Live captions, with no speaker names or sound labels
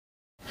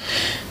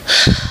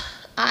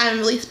I'm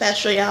really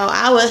special, y'all.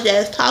 I was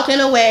just talking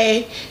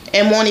away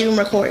and won't even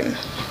recording.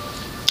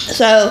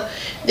 So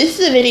this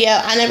is a video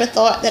I never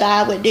thought that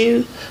I would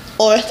do,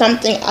 or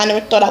something I never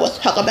thought I would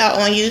talk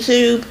about on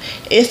YouTube.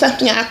 It's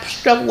something I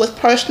struggle with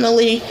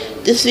personally.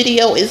 This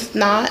video is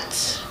not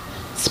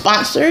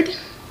sponsored.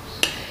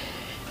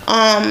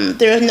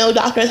 There's no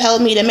doctor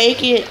telling me to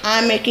make it.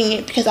 I'm making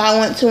it because I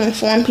want to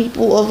inform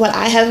people of what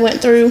I have went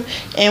through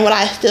and what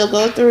I still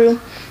go through.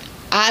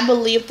 I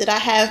believe that I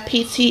have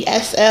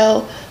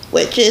P.T.S.L,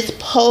 which is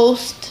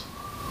post,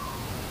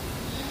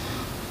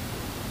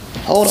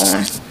 hold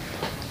on,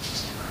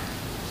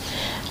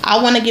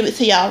 I want to give it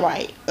to y'all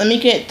right. Let me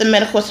get the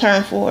medical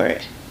term for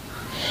it.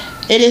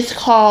 It is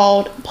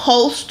called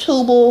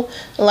post-tubal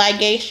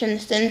ligation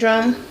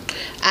syndrome.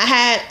 I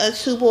had a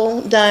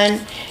tubal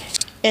done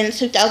in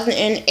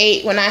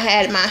 2008 when I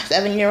had my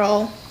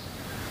 7-year-old.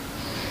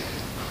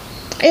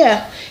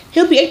 Yeah,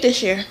 he'll be 8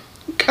 this year.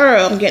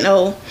 Girl, I'm getting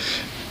old.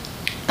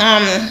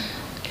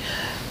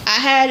 I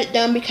had it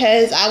done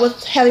because I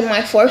was having my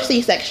 4th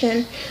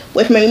C-section,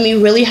 which made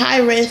me really high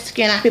risk,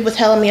 and I had people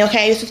telling me,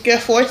 okay, this is your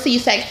 4th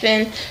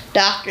C-section,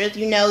 doctors,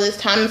 you know, it's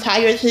time to tie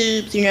your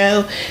tubes, you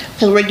know,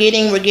 because we're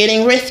getting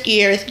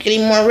riskier, it's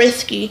getting more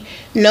risky.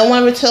 No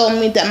one ever told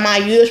me that my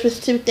uterus was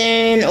too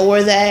thin,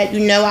 or that, you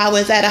know, I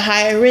was at a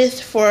higher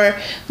risk for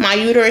my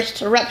uterus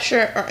to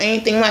rupture or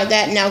anything like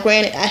that. Now,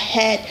 granted, I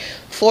had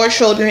 4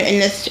 children in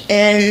this,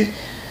 and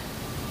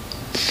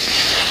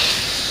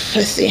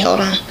let's see,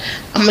 hold on.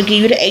 I'm going to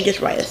give you the ages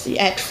right. Let's see,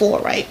 at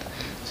 4, right?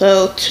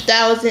 So,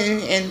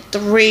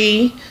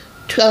 2003,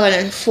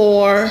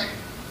 2004,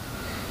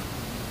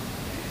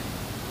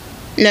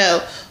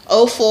 no,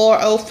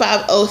 04,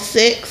 05,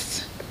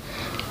 06,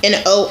 and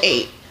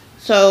 08.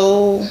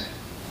 So,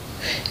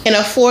 in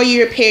a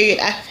 4-year period,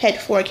 I've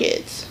had 4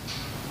 kids.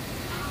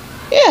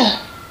 Yeah,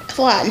 that's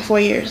a lot in 4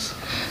 years.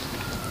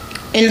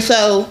 And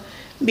so,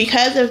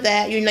 because of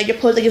that, you know, you're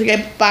supposed to give your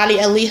body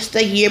at least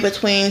a year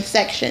between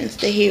sections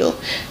to heal.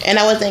 And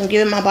I wasn't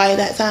giving my body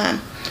that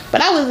time. But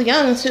I was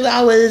young, too.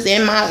 I was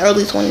in my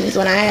early 20s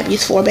when I had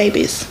these 4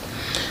 babies.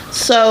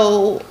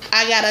 So,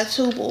 I got a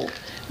tubal.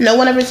 No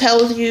one ever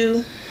tells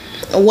you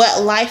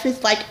what life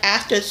is like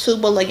after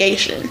tubal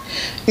ligation.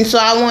 And so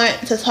I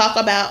want to talk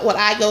about what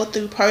I go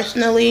through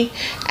personally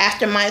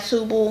after my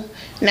tubal.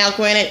 Now,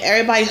 granted,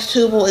 everybody's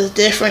tubal is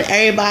different.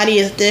 Everybody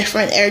is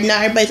different.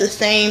 Not everybody's the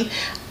same.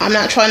 I'm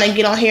not trying to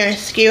get on here and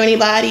scare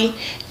anybody.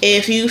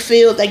 If you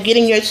feel that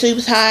getting your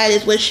tubes tied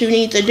is what you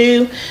need to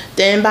do,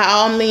 then by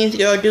all means,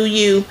 girl, do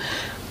you.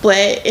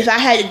 But if I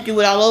had to do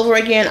it all over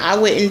again, I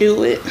wouldn't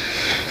do it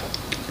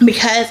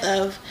because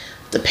of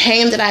the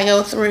pain that I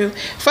go through.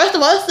 First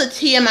of all, it's a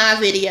TMI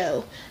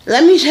video.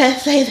 Let me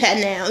just say that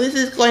now. This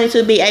is going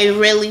to be a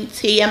really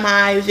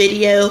TMI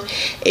video.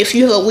 If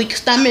you have a weak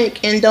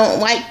stomach and don't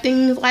like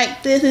things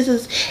like this,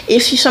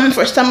 if you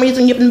for some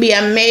reason you happen to be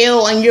a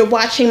male and you're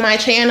watching my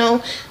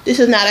channel, this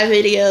is not a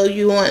video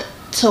you want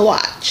to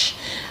watch.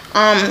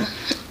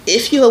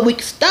 If you have a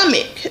weak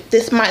stomach,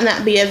 this might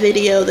not be a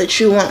video that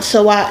you want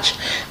to watch.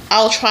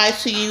 I'll try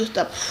to use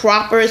the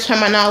proper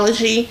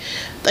terminology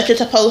that you're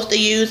supposed to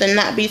use and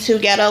not be too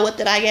ghetto with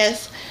it, I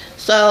guess.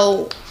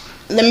 So,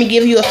 let me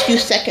give you a few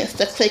seconds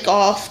to click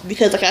off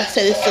because, like I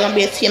said, this is going to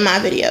be a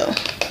TMI video.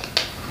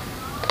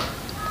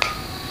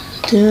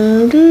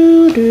 Do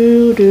do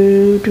do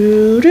do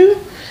do do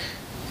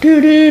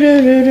do do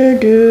do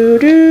do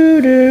do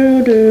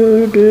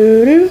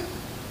do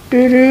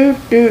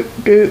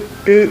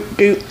do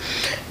do.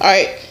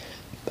 Alright,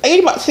 I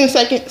need about 10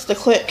 seconds to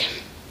click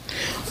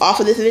off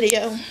of this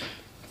video.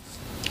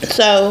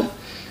 So,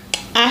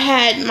 I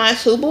had my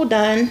tubal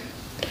done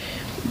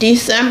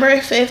December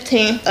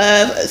 15th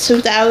of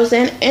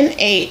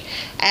 2008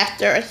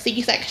 after a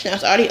C-section.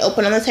 It's already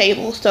open on the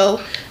table,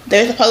 so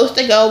they're supposed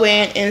to go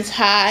in and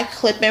tie,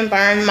 clip, and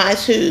burn my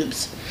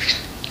tubes.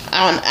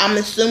 I'm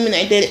assuming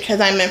they did it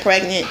because I've been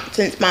pregnant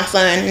since my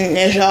son, and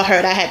as y'all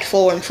heard, I had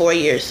 4 in 4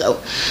 years,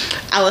 so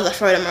I was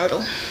afraid of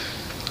myrtle.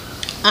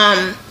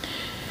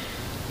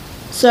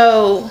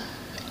 So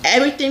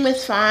everything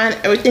was fine.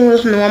 Everything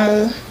was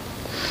normal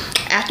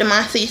after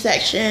my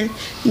C-section.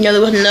 You know,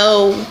 there was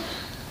no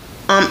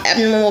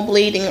abnormal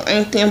bleeding or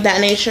anything of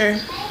that nature.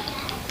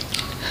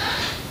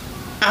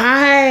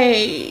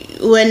 I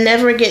would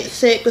never get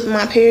sick with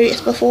my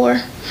periods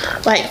before,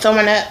 like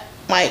throwing up,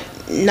 like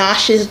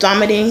nauseous,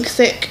 vomiting,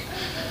 sick.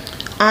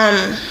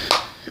 I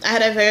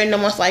had a very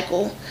normal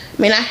cycle.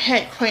 I mean, I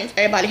had cramps.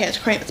 Everybody has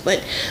cramps,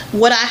 but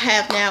what I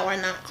have now are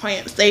not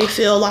cramps. They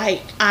feel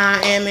like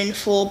I am in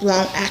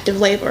full-blown active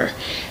labor,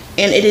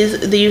 and it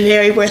is the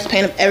very worst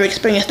pain I've ever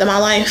experienced in my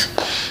life.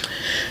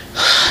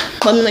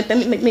 Let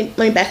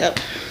me back up.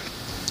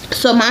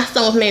 So my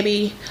son was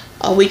maybe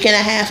a week and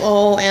a half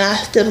old, and I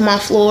stood on my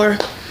floor,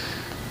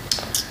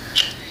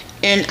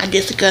 and I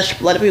just gushed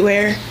blood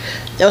everywhere.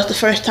 That was the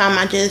first time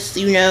I just,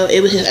 you know,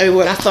 it was just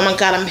everywhere. And I thought, oh my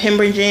God, I'm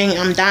hemorrhaging,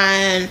 I'm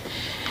dying,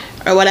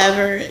 or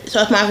whatever.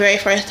 So it's my very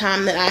first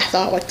time that I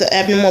saw like the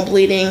abnormal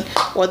bleeding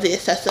or the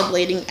excessive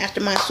bleeding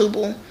after my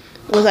tubal.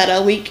 Was at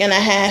a week and a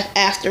half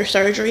after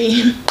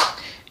surgery.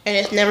 and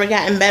it's never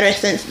gotten better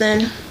since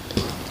then.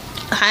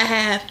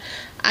 I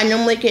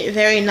normally get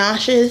very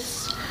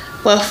nauseous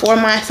before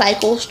my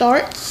cycle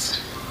starts.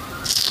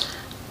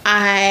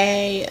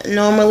 I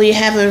normally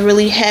have a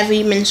really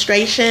heavy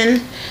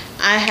menstruation.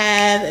 I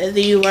have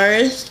the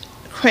worst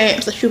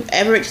cramps that you've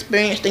ever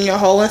experienced in your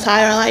whole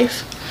entire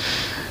life.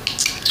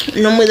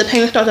 Normally the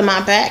pain starts in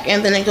my back,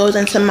 and then it goes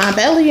into my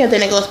belly, and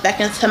then it goes back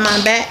into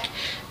my back.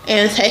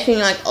 And taking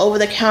like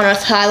over-the-counter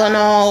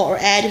Tylenol or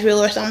Advil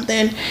or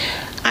something,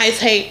 I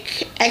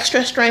take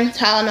extra strength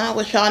Tylenol,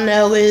 which y'all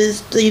know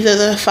is either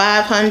the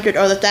 500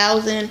 or the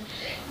 1,000.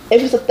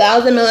 If it's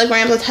 1,000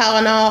 milligrams of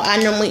Tylenol,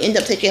 I normally end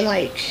up taking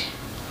like,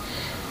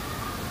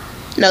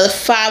 no, the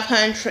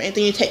 500, and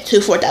then you take 2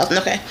 for 1,000.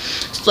 Okay,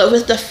 so if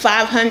it's the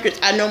 500,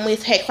 I normally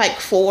take like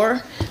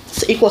 4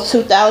 to equal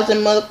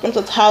 2,000 milligrams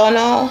of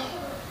Tylenol,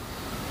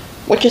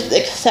 which is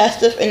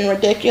excessive and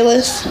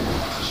ridiculous.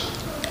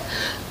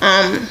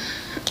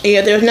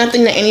 Yeah, there's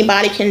nothing that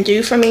anybody can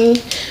do for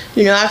me.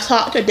 You know, I've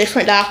talked to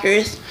different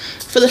doctors.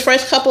 For the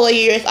first couple of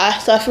years, I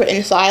suffered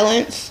in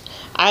silence.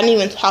 I didn't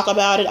even talk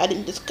about it. I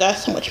didn't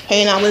discuss how much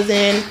pain I was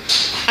in.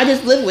 I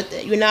just lived with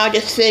it. You know, I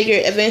just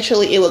figured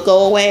eventually it would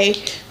go away.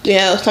 You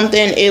know,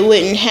 it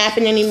wouldn't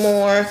happen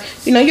anymore.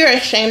 You know, you're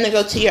ashamed to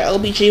go to your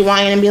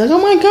OBGYN and be like, oh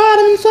my God,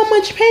 I'm in so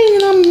much pain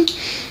and I'm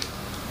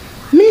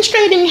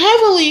menstruating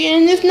heavily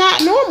and it's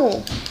not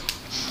normal.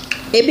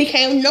 It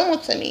became normal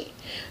to me.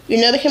 You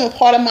know, it became a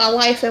part of my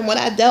life and what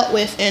I dealt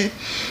with, and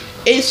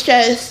it's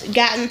just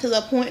gotten to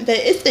the point that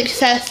it's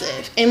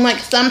excessive. And like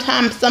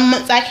sometimes, some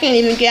months I can't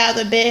even get out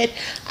of the bed.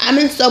 I'm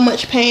in so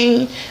much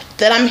pain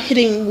that I'm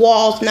hitting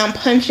walls and I'm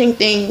punching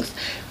things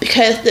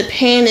because the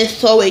pain is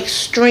so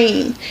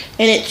extreme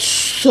and it's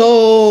so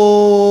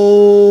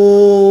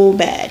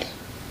bad.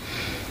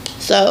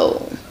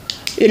 So,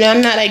 you know,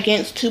 I'm not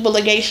against tubal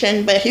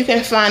ligation, but if you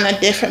can find a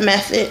different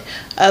method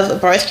of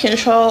birth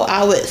control,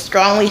 I would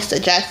strongly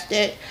suggest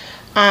it.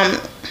 My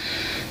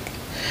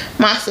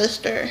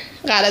sister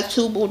got a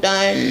tubal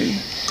done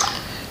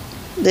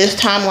this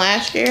time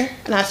last year,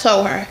 and I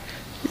told her,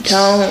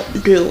 don't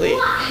do it.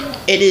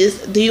 It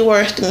is the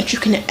worst thing that you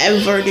can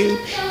ever do.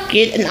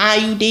 Get an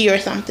IUD or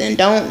something.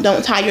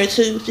 Don't tie your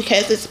tubes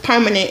because it's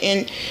permanent,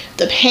 and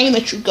the pain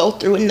that you go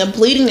through and the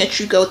bleeding that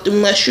you go through,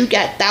 unless you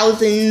got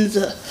thousands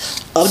of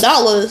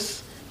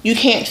dollars, you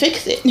can't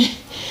fix it.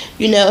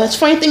 You know, the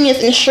funny thing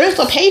is, insurance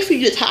will pay for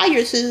you to tie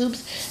your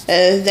tubes.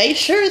 They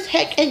sure as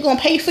heck ain't gonna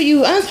pay for you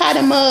to untie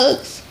the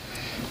mugs.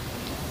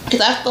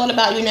 Because I thought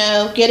about, you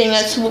know, getting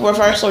a tubal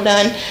reversal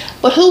done.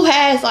 But who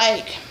has,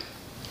 like,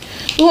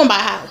 we want to buy a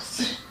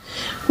house.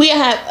 We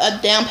have a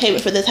down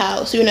payment for this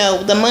house. You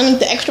know, the money,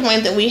 the extra money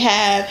that we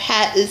have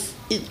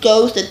it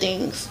goes to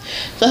things.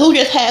 So who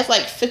just has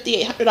like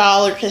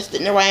 $5,800 just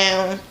sitting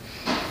around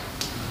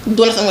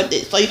doing something with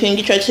it so you can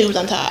get your tubes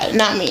untied?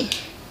 Not me.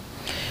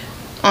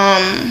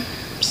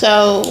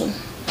 So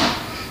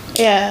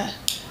yeah,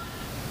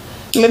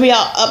 maybe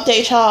I'll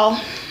update y'all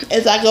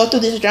as I go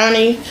through this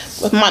journey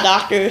with my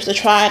doctors to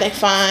try to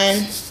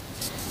find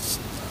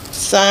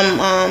some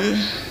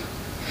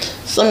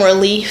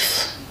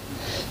relief,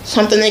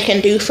 something they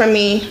can do for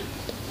me.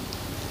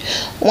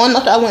 One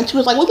doctor I went to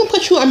was like, we can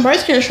put you on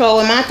birth control,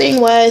 and my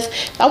thing was,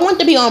 if I wanted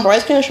to be on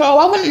birth control,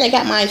 why wouldn't they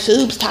got my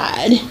tubes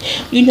tied?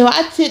 You know,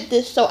 I did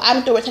this so I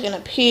don't have to take a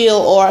pill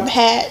or a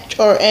patch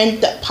or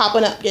end up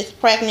popping up just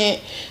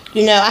pregnant.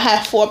 You know, I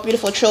have 4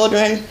 beautiful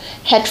children,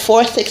 had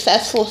 4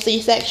 successful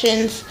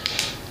C-sections.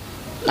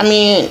 I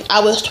mean,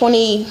 I was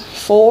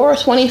 24,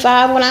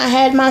 25 when I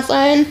had my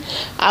son.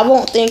 I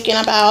wasn't thinking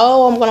about,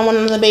 oh, I'm going to want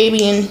another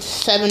baby in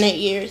 7, 8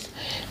 years.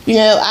 You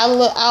know,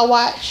 I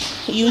watch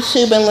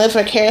YouTube and live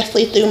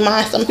vicariously through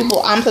some people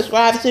I'm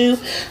subscribed to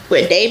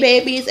with they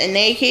babies and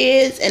they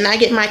kids, and I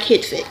get my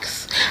kid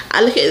fix.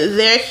 I look at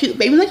their cute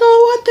baby like,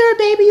 oh, their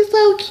baby's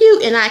so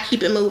cute, and I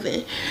keep it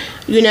moving.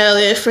 You know,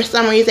 if for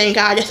some reason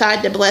God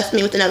decided to bless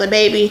me with another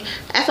baby,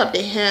 that's up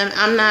to him.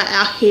 I'm not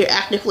out here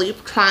actively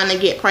trying to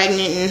get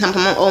pregnant and I'm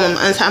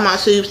untie my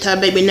tubes to a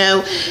baby.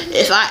 No,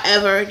 if I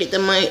ever get the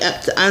money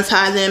up to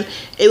untie them,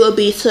 it will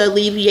be to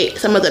alleviate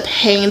some of the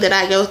pain that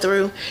I go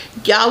through.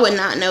 Y'all would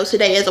not know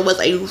today as it was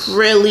a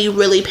really,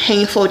 really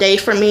painful day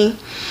for me.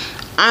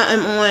 I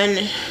am on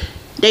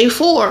day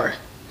 4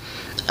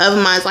 of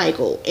my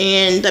cycle,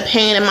 and the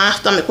pain in my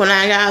stomach when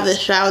I got out of the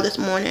shower this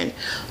morning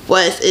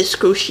was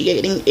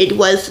excruciating. It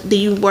was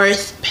the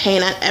worst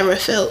pain I've ever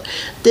felt.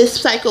 This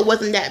cycle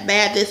wasn't that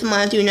bad this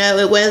month, you know.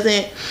 It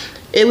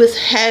was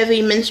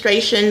heavy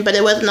menstruation, but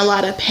it wasn't a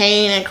lot of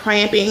pain and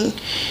cramping,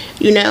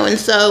 you know. And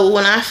so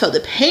when I felt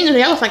the pain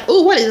today, I was like,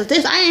 oh, what is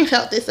this? I ain't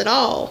felt this at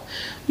all,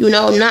 you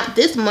know, not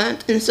this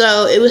month. And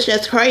so it was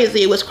just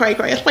crazy. It was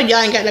crazy. That's why y'all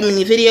ain't got that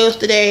many videos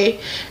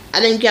today. I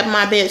didn't get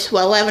my bed till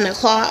 11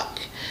 o'clock.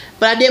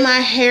 But I did my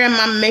hair and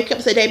my makeup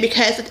today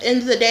because at the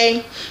end of the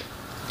day,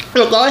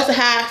 regardless of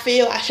how I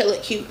feel, I should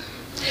look cute.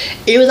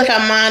 It was like a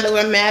mind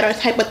over matter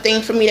type of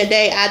thing for me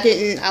today.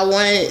 I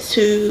wanted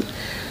to,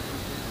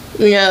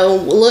 you know,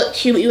 look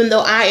cute even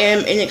though I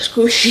am in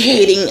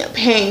excruciating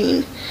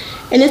pain.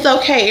 And it's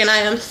okay, and I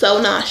am so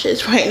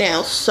nauseous right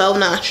now, so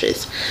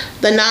nauseous.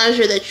 The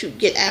nausea that you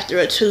get after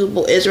a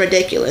tubal is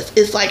ridiculous.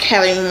 It's like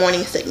having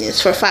morning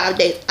sickness for 5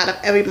 days out of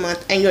every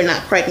month, and you're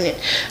not pregnant.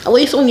 At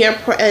least when you're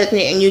pregnant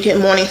and you get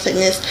morning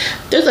sickness,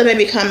 there's a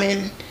baby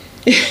coming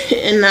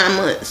in 9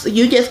 months.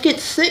 You just get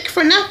sick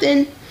for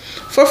nothing,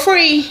 for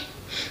free.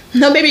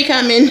 No baby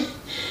coming.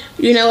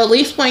 You know, at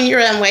least when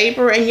you're in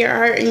labor and you're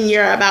hurting,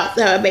 you're about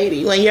to have a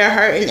baby. When you're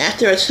hurting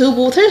after a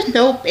tubal, there's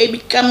no baby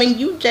coming.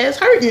 You just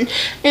hurting,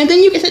 and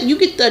then you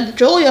get the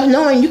joy of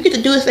knowing you get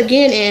to do this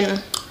again in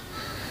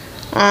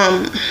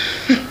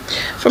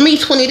for me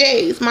 20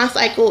 days. My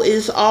cycle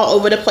is all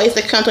over the place.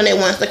 It comes when it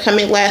wants to come.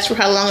 It lasts for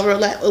how long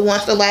it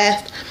wants to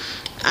last.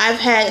 I've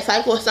had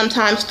cycles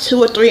sometimes 2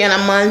 or 3 in a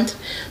month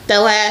that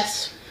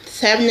last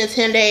 7 to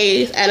 10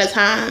 days at a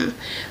time.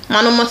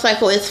 My normal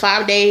cycle is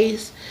 5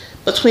 days.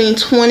 Between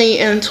 20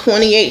 and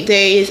 28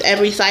 days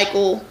every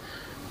cycle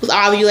with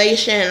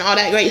ovulation and all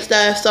that great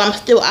stuff. So I'm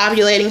still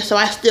ovulating, so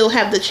I still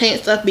have the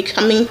chance of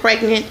becoming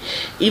pregnant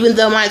even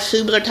though my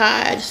tubes are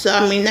tied. So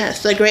I mean,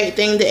 that's a great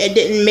thing that it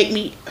didn't make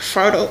me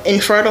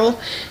infertile.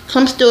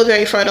 I'm still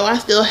very fertile. I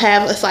still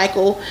have a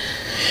cycle.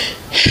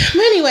 But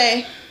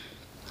anyway,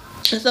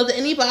 so to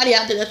anybody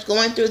out there that's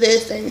going through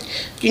this and,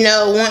 you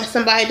know, want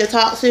somebody to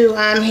talk to,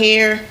 I'm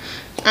here.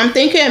 I'm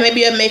thinking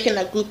maybe of making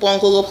a group on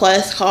Google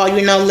Plus called,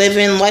 you know,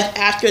 Living Life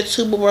After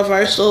Tubal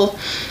Reversal.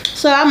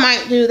 So I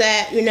might do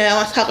that, you know,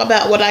 and talk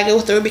about what I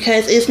go through,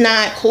 because it's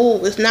not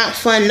cool. It's not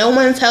fun. No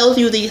one tells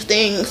you these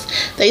things.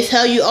 They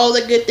tell you all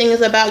the good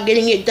things about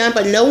getting it done,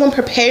 but no one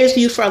prepares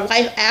you for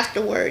life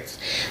afterwards.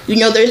 You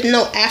know, there's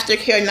no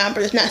aftercare number.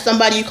 There's not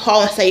somebody you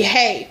call and say,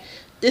 hey,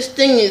 this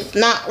thing is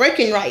not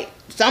working right.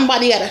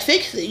 Somebody got to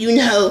fix it, you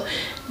know.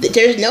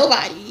 There's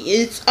nobody.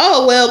 It's,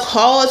 oh, well,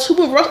 call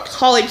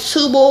a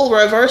tubal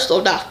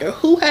reversal doctor.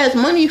 Who has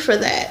money for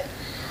that?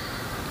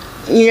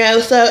 You know,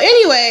 so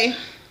anyway,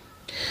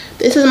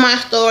 this is my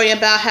story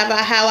about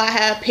how I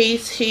have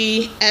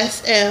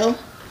P.T.S.L.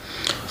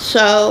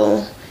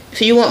 So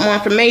if you want more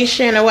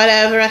information or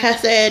whatever, like I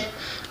said,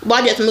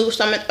 well, I just moved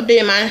some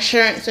updating my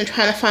insurance and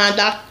trying to find a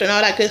doctor and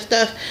all that good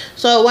stuff.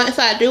 So once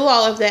I do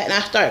all of that and I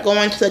start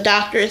going to the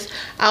doctors,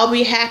 I'll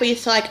be happy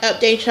to like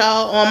update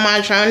y'all on my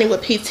journey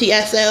with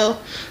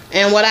P.T.S.L.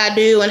 and what I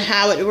do and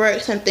how it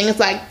works and things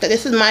like that.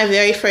 This is my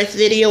very first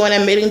video and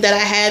admitting that I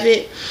have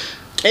it.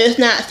 It's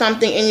not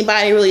something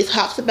anybody really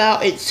talks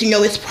about. It's, you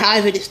know, it's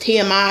private. It's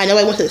TMI.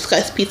 Nobody wants to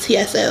discuss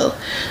P.T.S.L.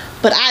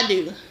 But I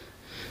do.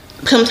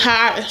 I'm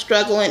tired of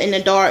struggling in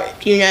the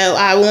dark. You know,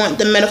 I want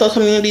the medical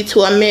community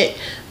to admit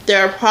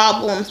there are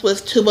problems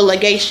with tubal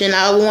ligation.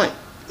 I want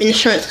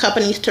insurance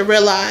companies to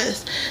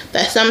realize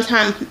that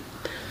sometimes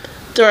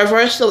the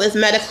reversal is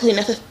medically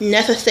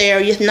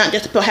necessary. It's not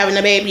just about having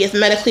a baby. It's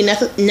medically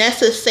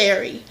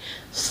necessary.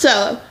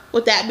 So,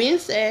 with that being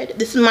said,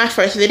 this is my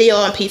first video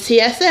on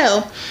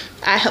P.T.S.L.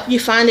 I hope you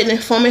find it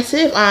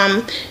informative.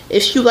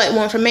 If you like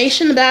more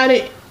information about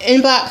it,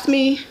 inbox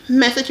me,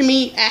 message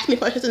me, ask me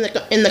questions in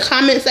the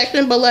comment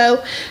section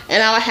below,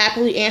 and I will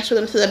happily answer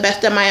them to the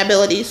best of my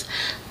abilities.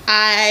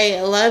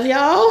 I love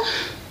y'all,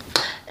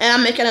 and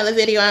I'll make another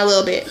video in a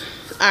little bit.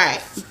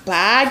 Alright,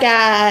 bye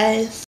guys.